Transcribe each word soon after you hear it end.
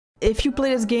if you play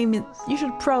this game, you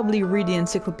should probably read the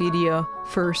encyclopedia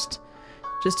first,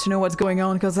 just to know what's going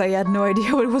on, because I had no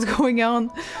idea what was going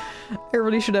on. I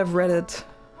really should have read it.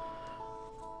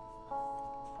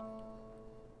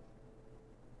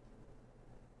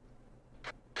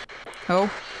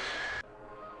 Oh.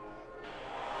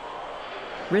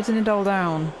 Written it all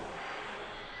down.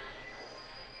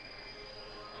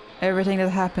 Everything that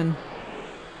happened.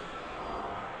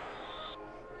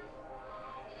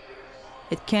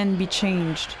 It can be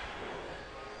changed.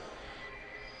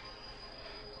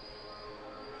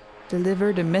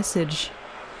 Deliver the message.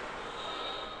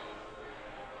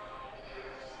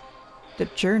 The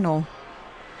journal.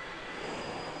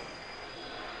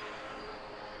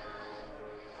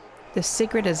 The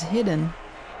secret is hidden.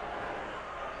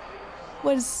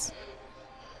 What is...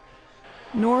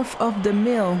 North of the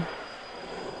mill.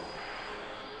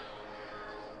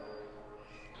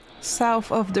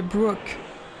 South of the brook.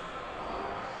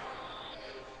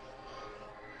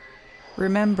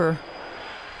 Remember.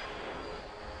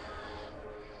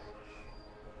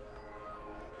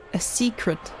 A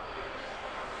secret.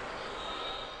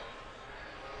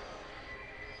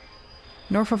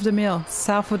 North of the mill,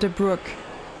 south of the brook.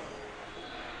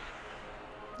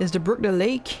 Is the brook the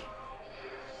lake?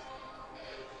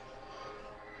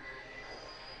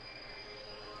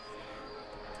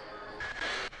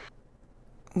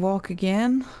 Walk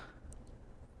again.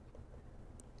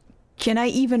 Can I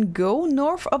even go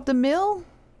north of the mill?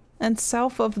 And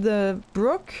south of the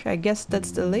brook? I guess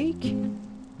that's the lake.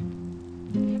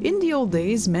 In the old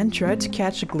days, men tried to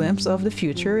catch a glimpse of the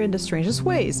future in the strangest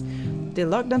ways. They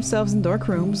locked themselves in dark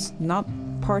rooms, not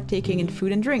partaking in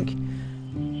food and drink.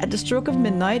 At the stroke of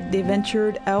midnight, they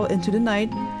ventured out into the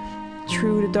night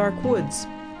through the dark woods,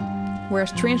 where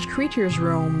strange creatures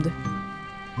roamed.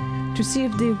 To see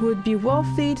if they would be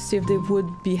wealthy, to see if they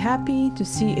would be happy, to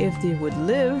see if they would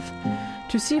live,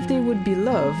 to see if they would be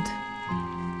loved.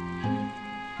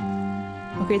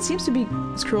 Okay, it seems to be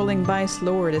scrolling by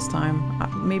slower this time.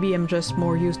 Maybe I'm just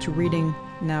more used to reading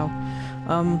now.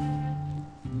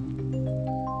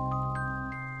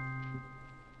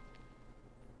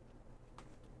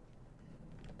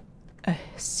 A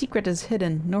secret is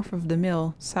hidden north of the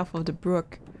mill, south of the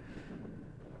brook.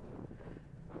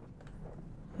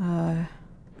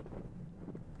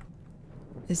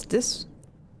 Is this...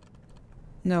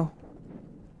 No.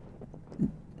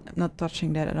 I'm not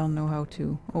touching that. I don't know how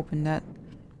to open that.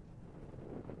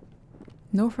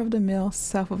 North of the mill,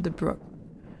 south of the brook.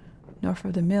 North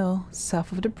of the mill,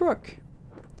 south of the brook.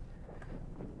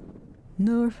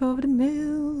 North of the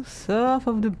mill, south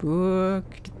of the brook.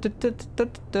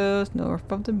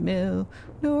 North of the mill,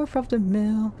 north of the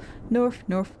mill. North,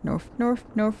 north, north, north,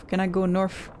 north. Can I go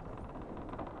north?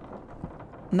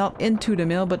 Not into the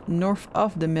mill, but north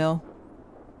of the mill.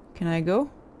 Can I go?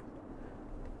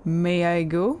 May I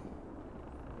go?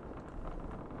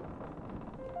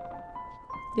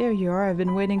 There you are, I've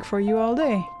been waiting for you all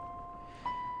day.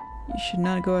 You should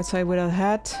not go outside without a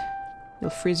hat. You'll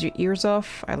freeze your ears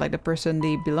off. I like the person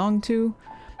they belong to.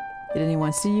 Did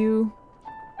anyone see you?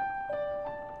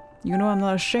 You know I'm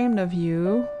not ashamed of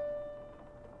you.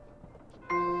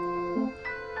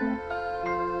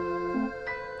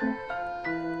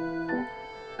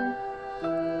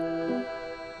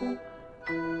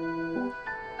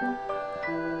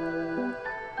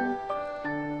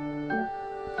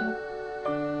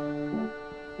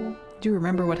 You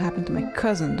remember what happened to my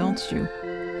cousin, don't you?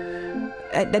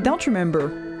 I don't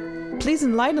remember. Please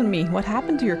enlighten me. What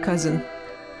happened to your cousin?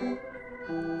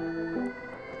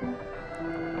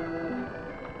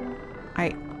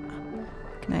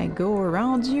 Can I go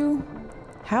around you?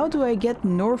 How do I get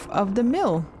north of the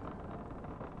mill?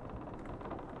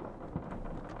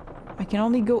 I can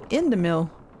only go in the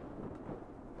mill.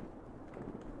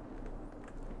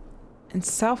 And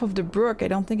south of the brook, I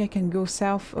don't think I can go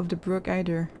south of the brook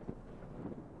either.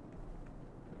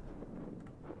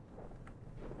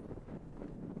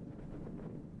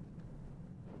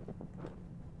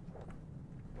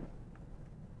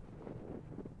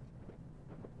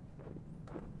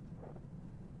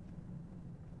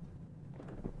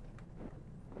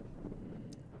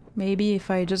 Maybe if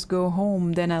I just go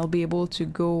home, then I'll be able to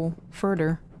go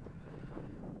further.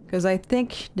 Because I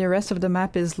think the rest of the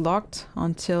map is locked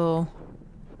until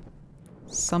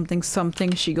something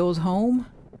something she goes home.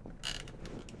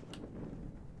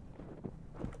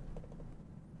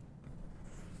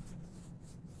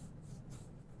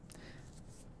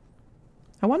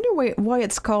 I wonder why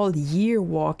it's called year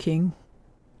walking.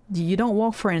 You don't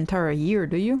walk for an entire year,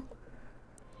 do you?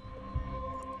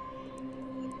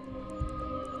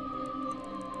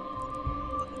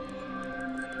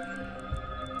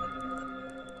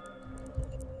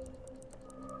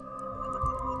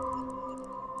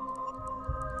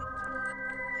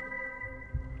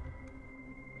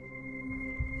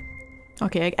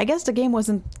 Okay, I guess the game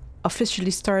wasn't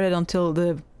officially started until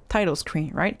the title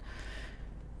screen, right?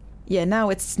 Yeah, now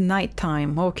it's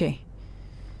nighttime. Okay.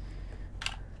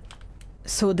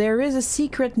 So there is a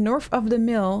secret north of the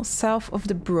mill, south of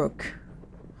the brook.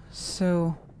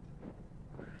 So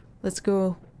let's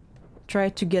go try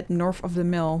to get north of the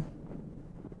mill.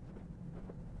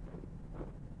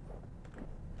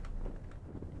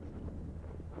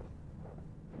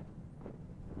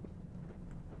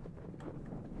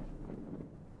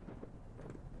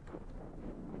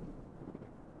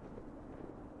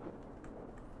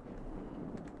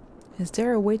 Is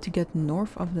there a way to get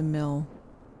north of the mill?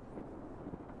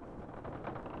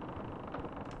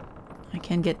 I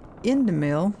can get in the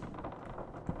mill.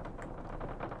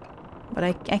 But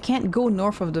I can't go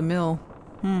north of the mill.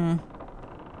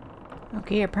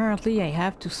 Okay, apparently I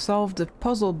have to solve the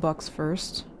puzzle box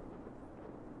first.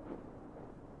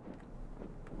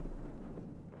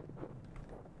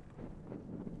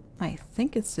 I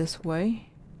think it's this way.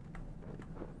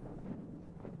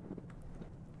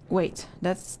 Wait,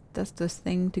 that's the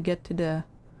thing to get to the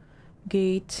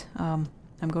gate. I'm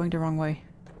going the wrong way.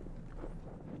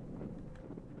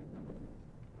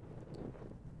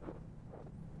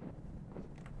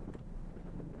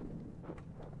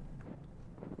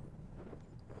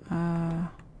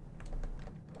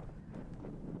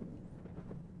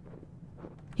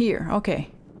 Here, okay.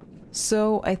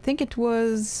 So I think it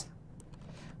was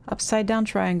upside down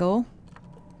triangle,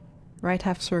 right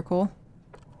half circle,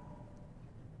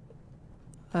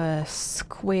 a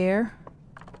square,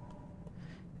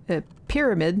 a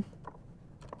pyramid,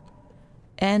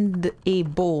 and a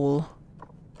bowl.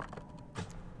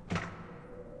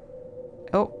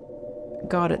 Oh,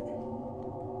 got it.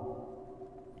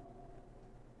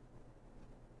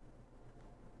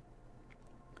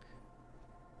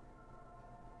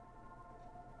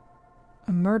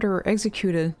 A murderer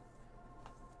executed.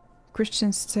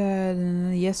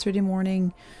 Christianstad, yesterday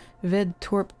morning,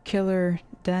 Vedtorp killer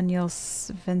Daniel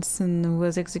Svensson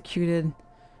was executed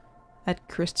at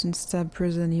Christianstad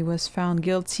prison. He was found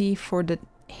guilty for the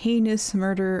heinous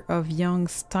murder of young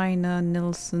Stina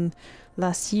Nilsson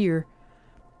last year.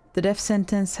 The death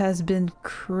sentence has been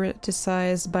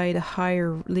criticized by the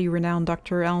highly renowned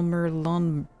Dr. Elmer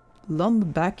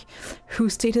Lundback, who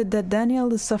stated that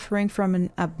Daniel is suffering from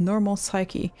an abnormal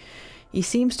psyche. He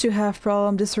seems to have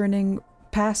problem discerning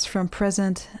past from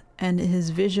present, and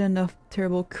his vision of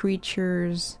terrible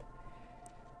creatures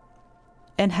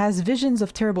has visions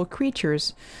of terrible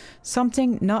creatures,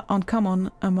 something not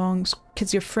uncommon among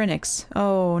schizophrenics.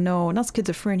 Oh no, not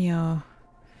schizophrenia.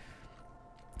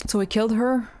 So he killed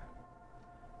her?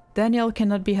 Daniel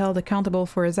cannot be held accountable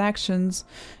for his actions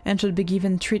and should be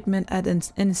given treatment at an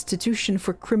institution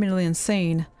for criminally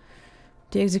insane.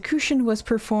 The execution was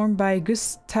performed by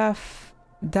Gustav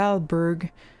Dahlberg.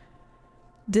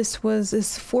 This was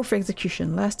his fourth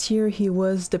execution. Last year he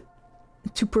was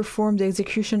to perform the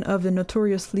execution of the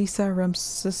notorious Lisa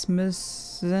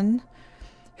Rasmussen,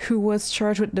 who was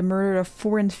charged with the murder of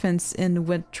 4 infants in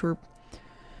Wedtrup,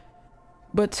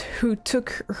 but who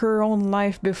took her own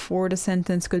life before the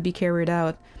sentence could be carried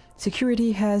out.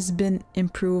 Security has been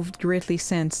improved greatly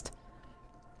since.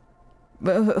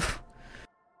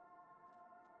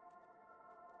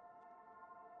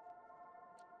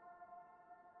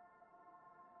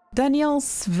 Daniel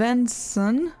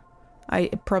Svensson, I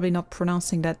probably not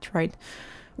pronouncing that right,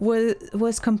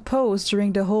 was composed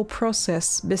during the whole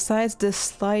process. Besides the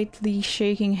slightly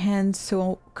shaking hand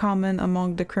so common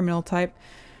among the criminal type,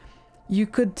 you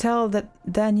could tell that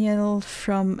Daniel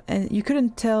from, and you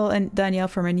couldn't tell Daniel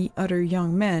from any other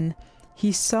young man.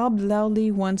 He sobbed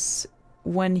loudly once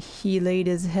when he laid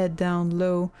his head down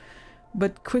low,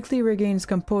 but quickly regained his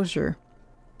composure.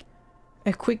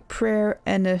 A quick prayer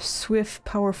and a swift,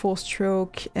 powerful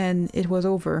stroke, and it was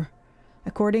over.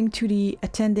 According to the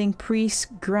attending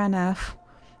priest Granaf,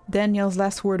 Daniel's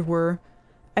last words were,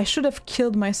 "I should have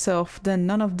killed myself, then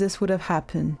none of this would have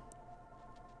happened."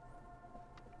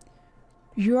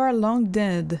 You are long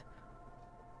dead.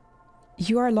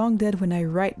 You are long dead when I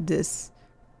write this,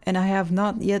 and I have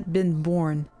not yet been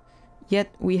born.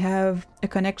 Yet we have a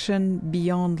connection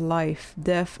beyond life,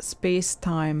 death, space,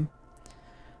 time.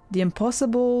 The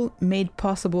impossible made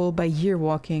possible by year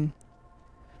walking.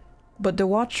 But the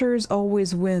Watchers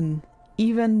always win,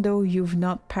 even though you've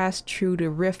not passed through the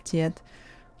rift yet.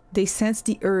 They sense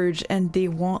the urge and they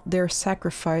want their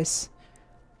sacrifice.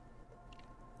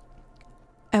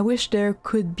 I wish there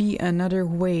could be another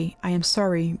way. I am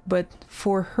sorry, but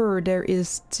for her there is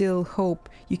still hope.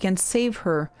 You can save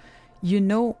her. You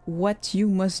know what you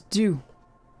must do.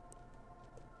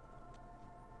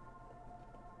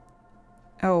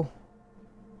 Oh.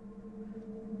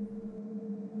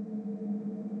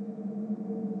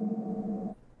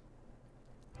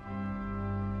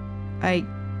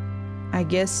 I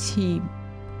guess he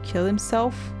killed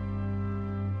himself.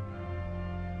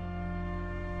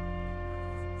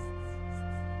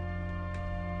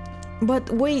 But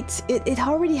wait, it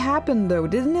already happened though,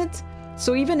 didn't it?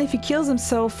 So even if he kills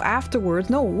himself afterwards...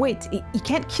 No, wait, he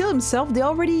can't kill himself. They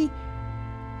already...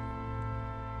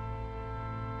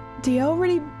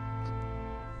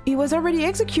 He was already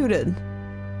executed.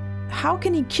 How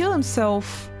can he kill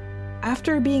himself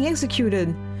after being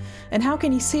executed? And how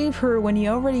can he save her when he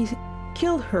already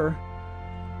killed her?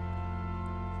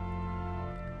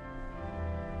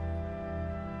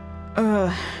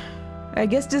 I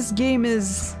guess this game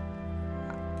is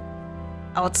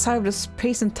outside of the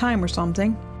space and time or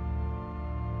something.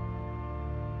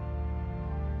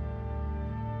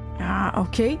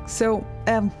 Okay, so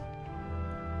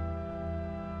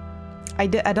I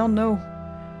don't know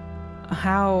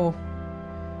how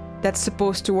that's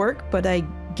supposed to work, but I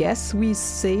guess we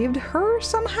saved her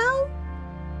somehow?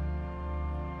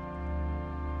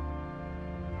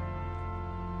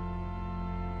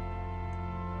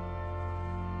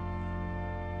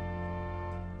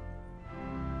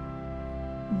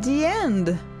 The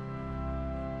end!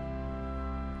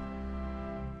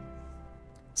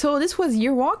 So this was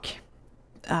Yearwalk.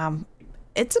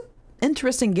 It's an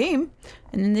interesting game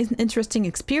and an interesting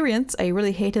experience. I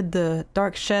really hated the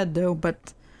dark shed though,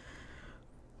 but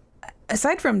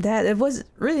aside from that, it was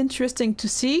really interesting to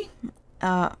see.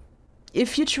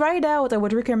 If you try it out, I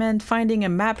would recommend finding a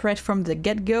map right from the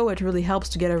get-go. It really helps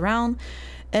to get around.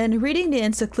 And reading the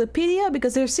encyclopedia,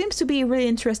 because there seems to be really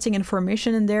interesting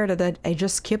information in there that I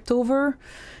just skipped over,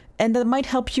 and that might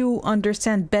help you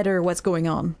understand better what's going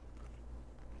on.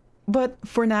 But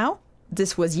for now,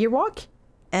 this was Yearwalk,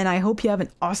 and I hope you have an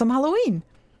awesome Halloween.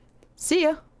 See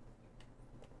ya!